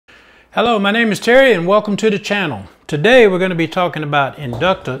Hello, my name is Terry and welcome to the channel. Today we're going to be talking about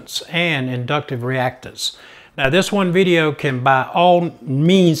inductance and inductive reactance. Now this one video can by all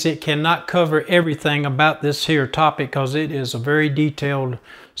means, it cannot cover everything about this here topic because it is a very detailed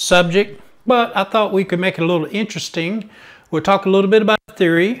subject, but I thought we could make it a little interesting. We'll talk a little bit about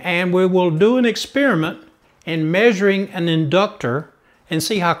theory and we will do an experiment in measuring an inductor and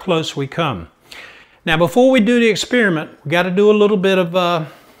see how close we come. Now before we do the experiment, we got to do a little bit of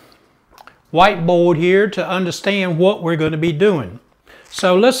whiteboard here to understand what we're going to be doing.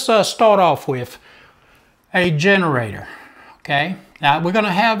 So let's start off with a generator. Okay, now we're going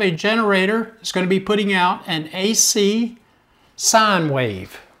to have a generator that's going to be putting out an AC sine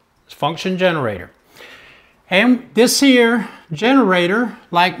wave. It's a function generator. And this here generator,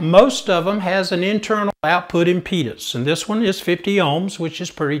 like most of them, has an internal output impedance. And this one is 50 ohms, which is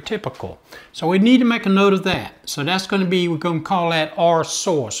pretty typical. So we need to make a note of that. So that's going to be, we're going to call that R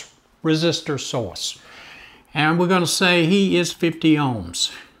source. Resistor source, and we're going to say he is 50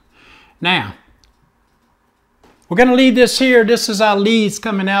 ohms. Now we're going to leave this here. This is our leads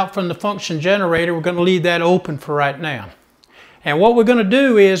coming out from the function generator. We're going to leave that open for right now, and what we're going to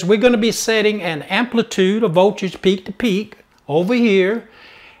do is we're going to be setting an amplitude of voltage peak to peak over here,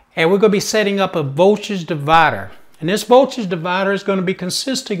 and we're going to be setting up a voltage divider, and this voltage divider is going to be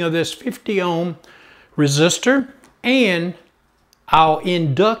consisting of this 50 ohm resistor and our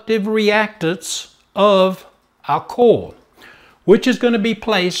inductive reactance of our coil, which is going to be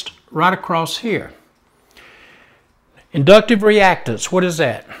placed right across here. Inductive reactance, what is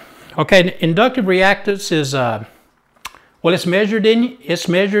that? Okay, inductive reactance is well, it's measured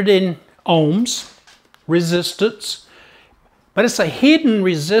in ohms, resistance, but it's a hidden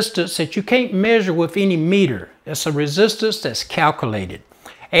resistance that you can't measure with any meter. It's a resistance that's calculated,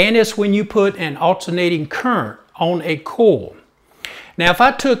 and it's when you put an alternating current on a coil. Now, if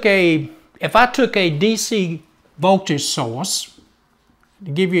I took a DC voltage source,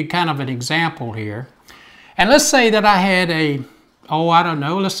 to give you kind of an example here, and let's say that I had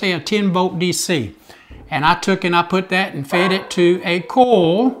let's say a 10 volt DC, and I took and I put that and fed it to a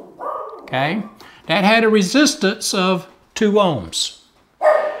coil, okay, that had a resistance of 2 ohms.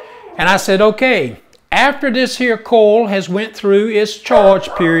 And I said, okay, after this here coil has went through its charge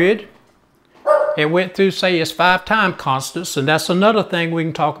period, it went through, say, its 5 time constants, and that's another thing we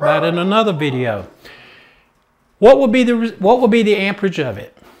can talk about in another video. What would be the amperage of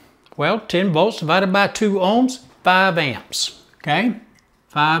it? Well, 10 volts divided by 2 ohms, 5 amps. Okay,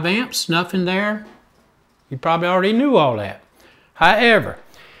 5 amps, nothing there. You probably already knew all that. However,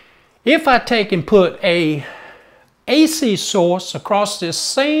 if I take and put a AC source across this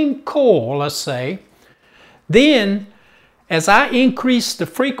same coil, let's say, then as I increase the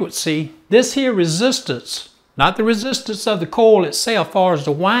frequency, this here resistance, not the resistance of the coil itself as far as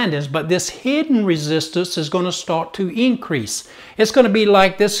the windings, but this hidden resistance is going to start to increase. It's going to be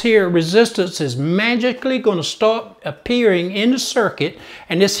like this here resistance is magically going to start appearing in the circuit,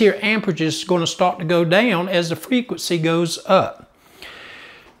 and this here amperage is going to start to go down as the frequency goes up.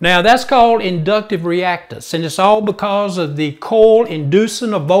 Now that's called inductive reactance, and it's all because of the coil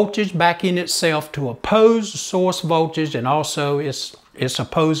inducing a voltage back in itself to oppose the source voltage, and also it's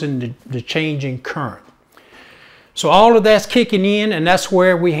opposing the changing current. So all of that's kicking in, and that's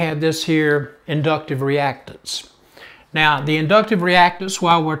where we have this here inductive reactance. Now the inductive reactance,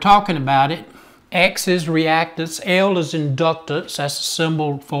 while we're talking about it, X is reactance, L is inductance, that's the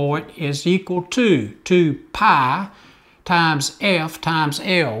symbol for it, is equal to 2 pi times F times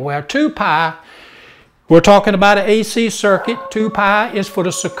L, where 2 pi, we're talking about an AC circuit. 2 pi is for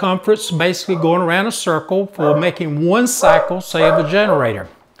the circumference, basically going around a circle for making one cycle, say, of a generator.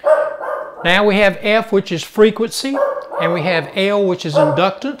 Now we have F, which is frequency, and we have L, which is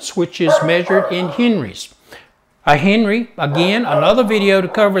inductance, which is measured in henries. A henry, again, another video to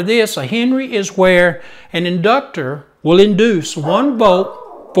cover this, a henry is where an inductor will induce 1 volt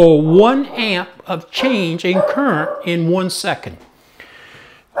for 1 amp of change in current in 1 second.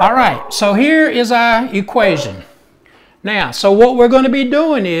 All right, so here is our equation. Now, so what we're going to be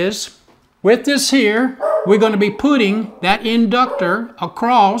doing is, with this here, we're going to be putting that inductor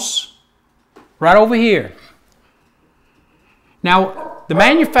across right over here. Now, the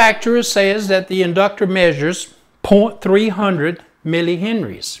manufacturer says that the inductor measures 0.300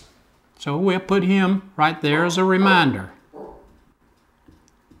 millihenries. So we'll put him right there as a reminder.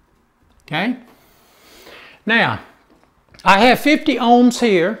 Okay, now I have 50 ohms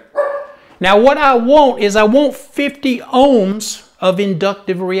here. Now what I want is I want 50 ohms of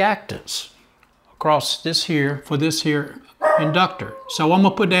inductive reactance across this here for this here inductor. So I'm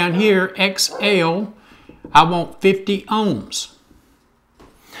going to put down here XL, I want 50 ohms.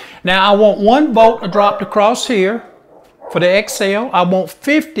 Now I want 1 volt dropped across here for the XL. I want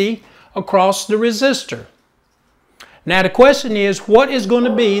 50 across the resistor. Now the question is, what is going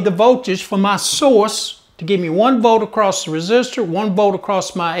to be the voltage for my source to give me 1 volt across the resistor, 1 volt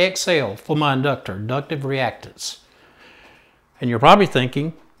across my XL for my inductor, inductive reactance? And you're probably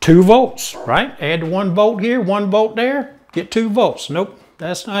thinking 2 volts, right? Add 1 volt here, 1 volt there, get 2 volts. Nope,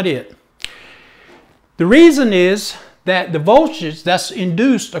 that's not it. The reason is that the voltage that's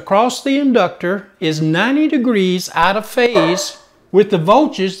induced across the inductor is 90 degrees out of phase with the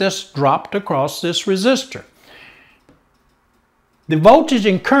voltage that's dropped across this resistor. The voltage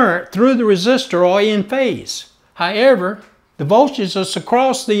and current through the resistor are in phase. However, the voltage that's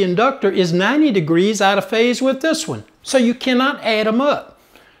across the inductor is 90 degrees out of phase with this one. So you cannot add them up.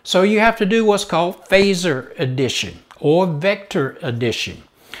 So you have to do what's called phasor addition or vector addition.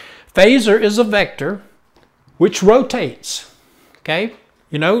 Phasor is a vector which rotates, okay?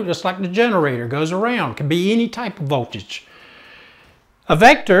 You know, just like the generator goes around. It can be any type of voltage. A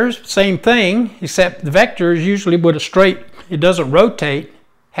vector, same thing, except the vector is usually with a straight, it doesn't rotate,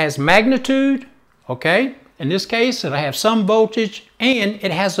 has magnitude, okay? In this case, it'll have some voltage and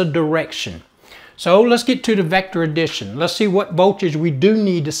it has a direction. So let's get to the vector addition. Let's see what voltage we do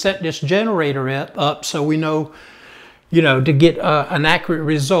need to set this generator up so we know, to get an accurate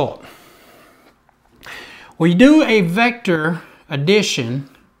result. We do a vector addition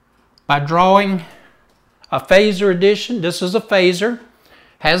by drawing a phasor addition. This is a phasor.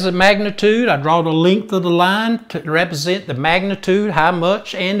 Has a magnitude. I draw the length of the line to represent the magnitude, how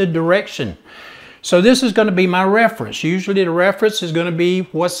much, and the direction. So this is going to be my reference. Usually the reference is going to be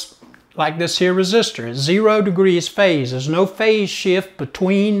what's like this here resistor. It's 0 degrees phase. There's no phase shift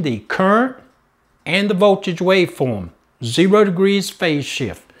between the current and the voltage waveform. 0 degrees phase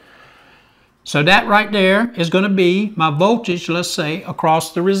shift. So that right there is going to be my voltage, let's say,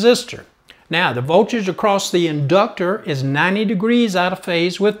 across the resistor. Now, the voltage across the inductor is 90 degrees out of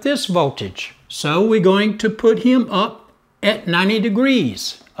phase with this voltage. So we're going to put him up at 90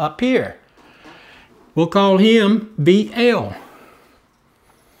 degrees, up here. We'll call him VL.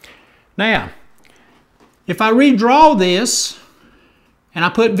 Now, if I redraw this, and I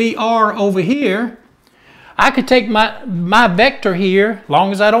put VR over here, I could take my vector here, as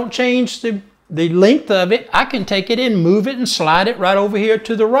long as I don't change the length of it, I can take it and move it and slide it right over here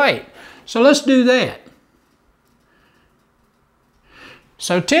to the right. So let's do that.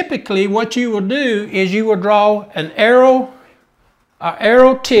 So typically what you will do is you will draw an arrow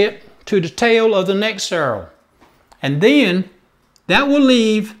tip to the tail of the next arrow. And then that will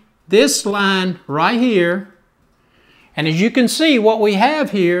leave this line right here. And as you can see, what we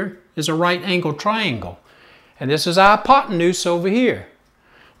have here is a right angle triangle. And this is our hypotenuse over here.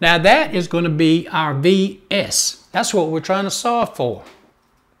 Now that is going to be our VS. That's what we're trying to solve for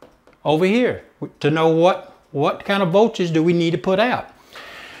over here, to know what kind of voltage do we need to put out.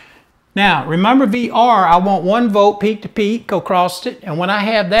 Now remember VR, I want 1 volt peak to peak across it, and when I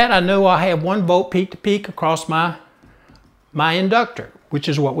have that, I know I have 1 volt peak to peak across my inductor, which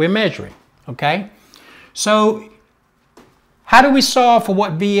is what we're measuring, okay? So how do we solve for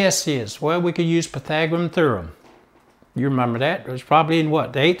what VS is? Well, we could use Pythagorean theorem. You remember that? It was probably in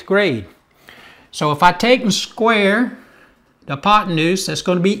what, the 8th grade. So if I take and square the hypotenuse, that's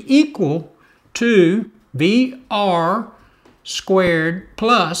going to be equal to VR squared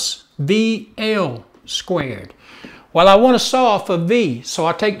plus VL squared. Well, I want to solve for V, so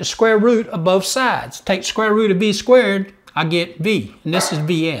I take the square root of both sides. Take the square root of V squared, I get V, and this is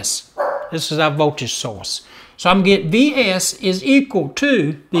VS. This is our voltage source. So I'm going to get VS is equal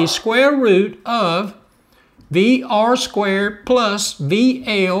to the square root of VR squared plus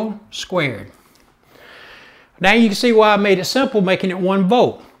VL squared. Now you can see why I made it simple, making it 1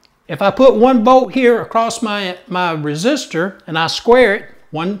 volt. If I put 1 volt here across my resistor and I square it,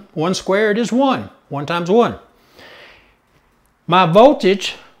 1 squared is 1. 1 times 1. My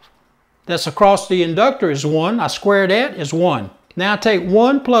voltage that's across the inductor is 1. I square that is 1. Now I take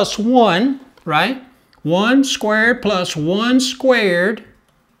 1 plus 1, right? 1 squared plus 1 squared.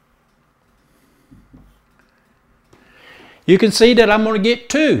 You can see that I'm going to get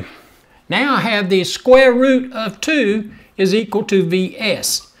 2. Now I have the square root of 2 is equal to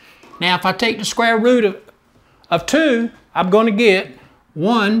VS. Now if I take the square root of 2, I'm going to get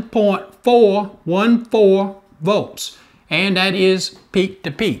 1.414 volts. And that is peak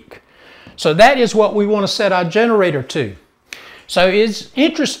to peak. So that is what we want to set our generator to. So it's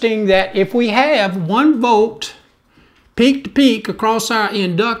interesting that if we have 1 volt peak to peak across our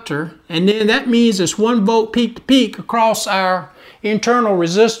inductor, and then that means it's 1 volt peak to peak across our internal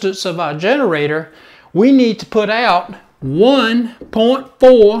resistance of our generator, we need to put out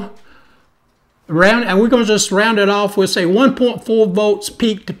 1.4 round, and we're going to just round it off. We'll say 1.4 volts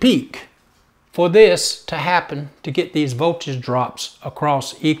peak to peak for this to happen, to get these voltage drops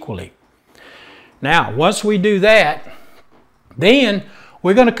across equally. Now, once we do that, then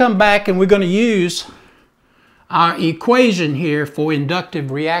we're going to come back and we're going to use our equation here for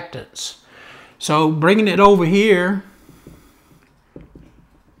inductive reactance. So bringing it over here,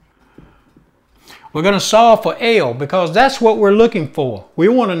 we're going to solve for L, because that's what we're looking for. We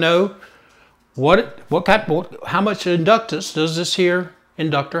want to know how much inductance does this here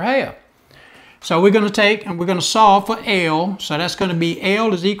inductor have. So we're going to take and we're going to solve for L. So that's going to be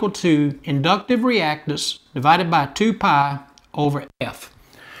L is equal to inductive reactance divided by 2 pi over F.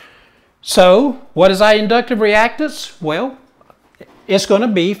 So what is our inductive reactance? Well, it's going to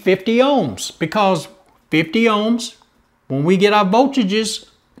be 50 ohms, because 50 ohms, when we get our voltages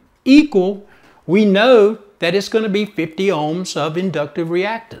equal, we know that it's going to be 50 ohms of inductive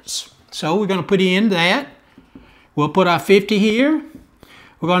reactance. So we're going to put in that. We'll put our 50 here.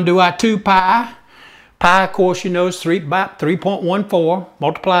 We're going to do our 2 pi. Pi, of course, you know, is about 3.14.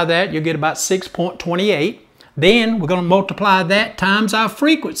 Multiply that, you'll get about 6.28. Then we're going to multiply that times our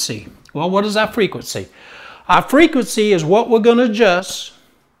frequency. Well, what is our frequency? Our frequency is what we're going to adjust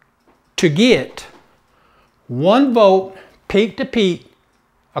to get 1 volt peak to peak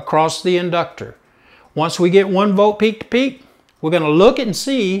across the inductor. Once we get 1 volt peak to peak, we're going to look and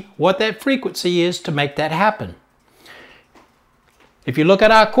see what that frequency is to make that happen. If you look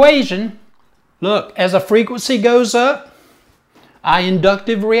at our equation, look, as the frequency goes up, our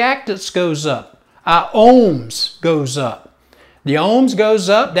inductive reactance goes up. Our ohms goes up. The ohms goes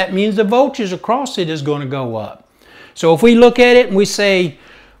up, that means the voltage across it is going to go up. So if we look at it and we say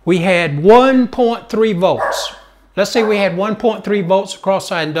we had 1.3 volts. Let's say we had 1.3 volts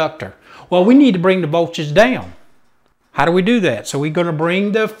across our inductor. Well, we need to bring the voltage down. How do we do that? So we're going to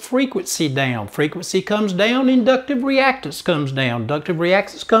bring the frequency down. Frequency comes down, inductive reactance comes down. Inductive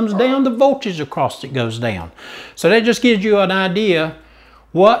reactance comes down, the voltage across it goes down. So that just gives you an idea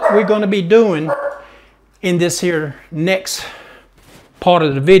what we're going to be doing in this here next part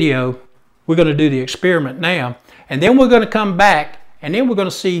of the video. We're going to do the experiment now, and then we're going to come back and then we're going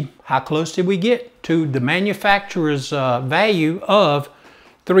to see how close did we get to the manufacturer's value of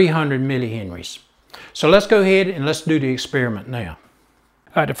 300 millihenries. So let's go ahead and let's do the experiment now.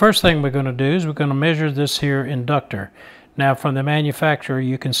 All right, the first thing we're going to do is we're going to measure this here inductor. Now from the manufacturer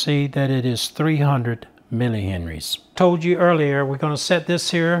you can see that it is 300 millihenries. Told you earlier we're going to set this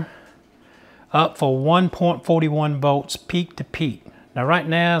here up for 1.41 volts peak to peak. Now right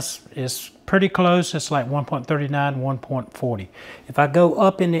now it's pretty close, it's like 1.39, 1.40. If I go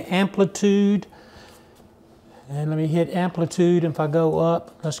up in the amplitude, and let me hit amplitude, if I go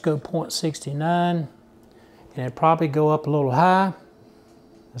up, let's go 0.69, and it probably go up a little high.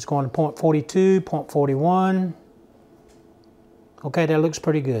 It's going to 0.42, 0.41. Okay, that looks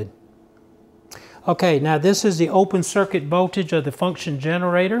pretty good. Okay, now this is the open circuit voltage of the function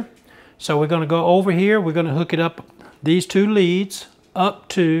generator. So we're going to go over here, we're going to hook it up, these two leads, up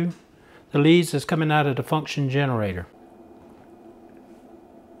to the leads that's coming out of the function generator.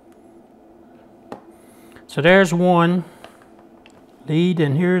 So there's one lead,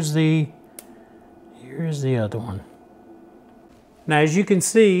 and here's the other one. Now as you can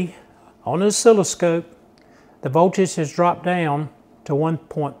see on the oscilloscope, the voltage has dropped down to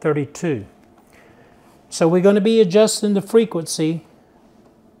 1.32. So we're going to be adjusting the frequency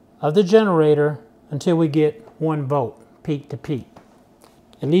of the generator until we get 1 volt peak to peak.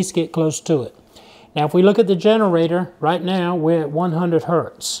 At least get close to it. Now if we look at the generator, right now we're at 100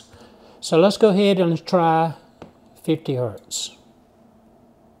 hertz. So let's go ahead and try 50 hertz.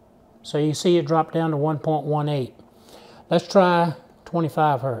 So you see it drop down to 1.18. Let's try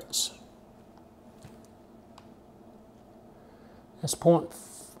 25 hertz. That's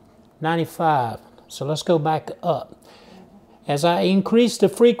 0.95. So let's go back up. As I increase the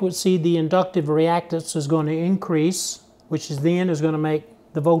frequency, the inductive reactance is going to increase, which is then is going to make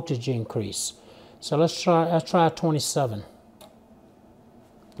the voltage increase. So let's try 27.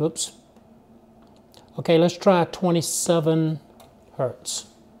 Oops. Okay, let's try 27 hertz.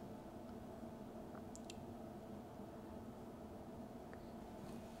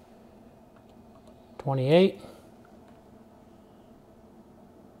 $28.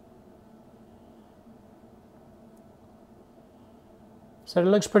 So it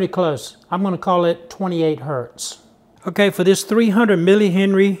looks pretty close. I'm going to call it 28 hertz. Okay, for this 300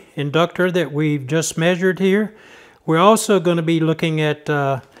 millihenry inductor that we've just measured here, we're also going to be looking at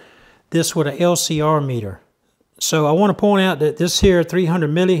this with an LCR meter. So I want to point out that this here 300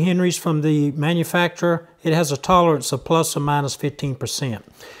 millihenries from the manufacturer, it has a tolerance of plus or minus 15%.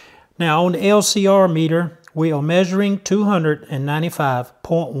 Now on the LCR meter, we are measuring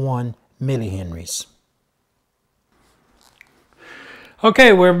 295.1 millihenries.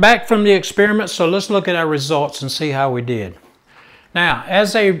 Okay, we're back from the experiment, so let's look at our results and see how we did. Now,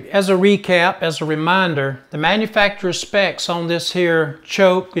 as a recap, as a reminder, the manufacturer's specs on this here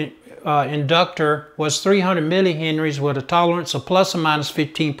choke inductor was 300 millihenries with a tolerance of plus or minus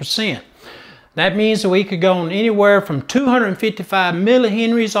 15%. That means that we could go on anywhere from 255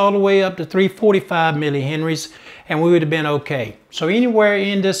 millihenries all the way up to 345 millihenries, and we would have been okay. So anywhere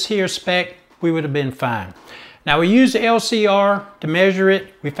in this here spec, we would have been fine. Now we used the LCR to measure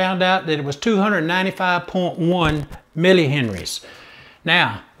it. We found out that it was 295.1 millihenries.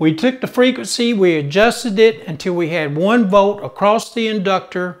 Now, we took the frequency, we adjusted it until we had 1 volt across the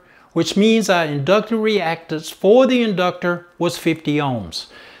inductor, which means our inductive reactance for the inductor was 50 ohms.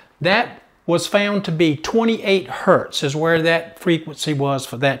 That was found to be 28 hertz is where that frequency was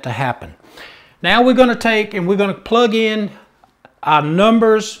for that to happen. Now we're going to take and we're going to plug in our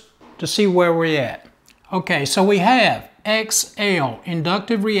numbers to see where we're at. Okay, so we have XL,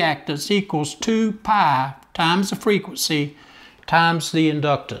 inductive reactance, equals 2 pi times the frequency times the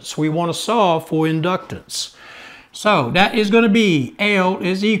inductance. We want to solve for inductance. So that is going to be L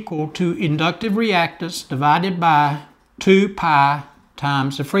is equal to inductive reactance divided by 2 pi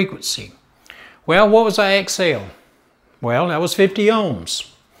times the frequency. Well, what was our XL? Well, that was 50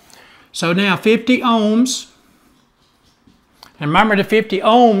 ohms. So now 50 ohms, and remember the 50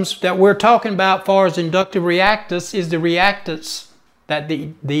 ohms that we're talking about as far as inductive reactance is the reactance that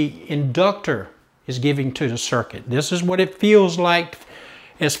the inductor is giving to the circuit. This is what it feels like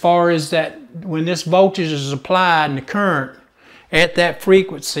as far as that when this voltage is applied and the current at that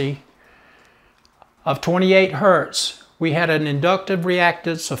frequency of 28 hertz, we had an inductive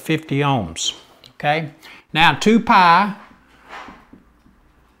reactance of 50 ohms. Okay? Now 2 pi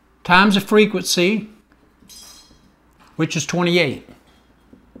times the frequency, which is 28.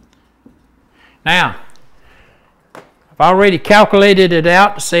 Now, I've already calculated it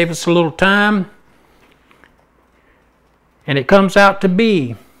out to save us a little time, and it comes out to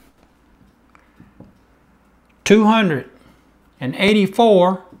be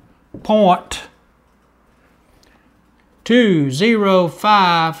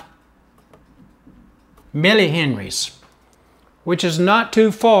 284.205 millihenries, which is not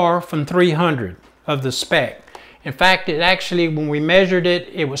too far from 300 of the spec. In fact, it actually, when we measured it,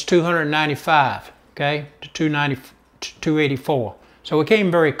 it was 295, okay, to 284. So we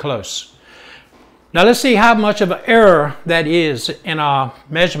came very close. Now let's see how much of an error that is in our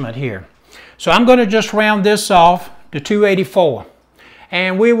measurement here. So I'm going to just round this off to 284.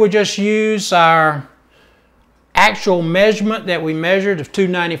 And we will just use our actual measurement that we measured of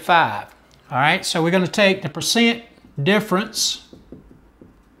 295. All right, so we're going to take the percent difference,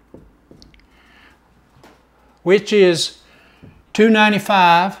 which is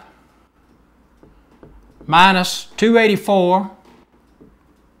 295 minus 284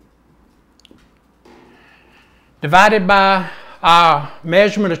 divided by our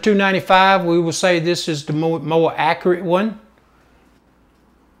measurement of 295. We will say this is the more accurate one.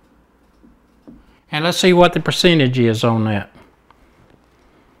 And let's see what the percentage is on that.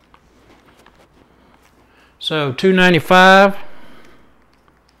 So 295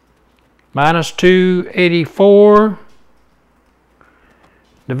 minus 284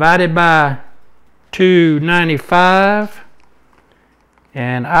 divided by 295,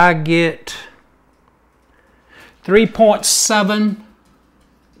 and I get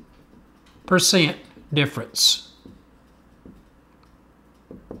 3.7% difference.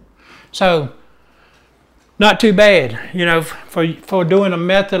 So not too bad, you know, for doing a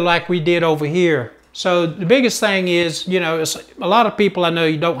method like we did over here. So the biggest thing is, you know, a lot of people I know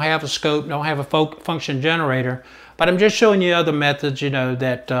you don't have a scope, don't have a function generator, but I'm just showing you other methods, you know,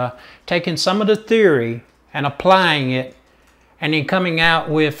 that taking some of the theory and applying it and then coming out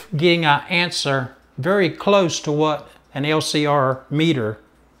with getting our answer very close to what an LCR meter,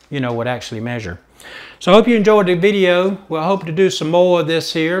 you know, would actually measure. So I hope you enjoyed the video. We'll hope to do some more of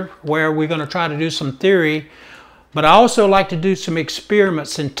this here where we're going to try to do some theory. But I also like to do some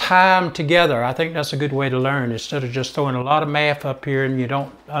experiments and tie them together. I think that's a good way to learn instead of just throwing a lot of math up here and you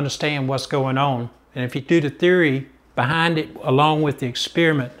don't understand what's going on. And if you do the theory behind it along with the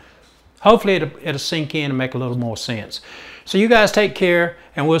experiment, hopefully it'll sink in and make a little more sense. So you guys take care,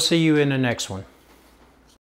 and we'll see you in the next one.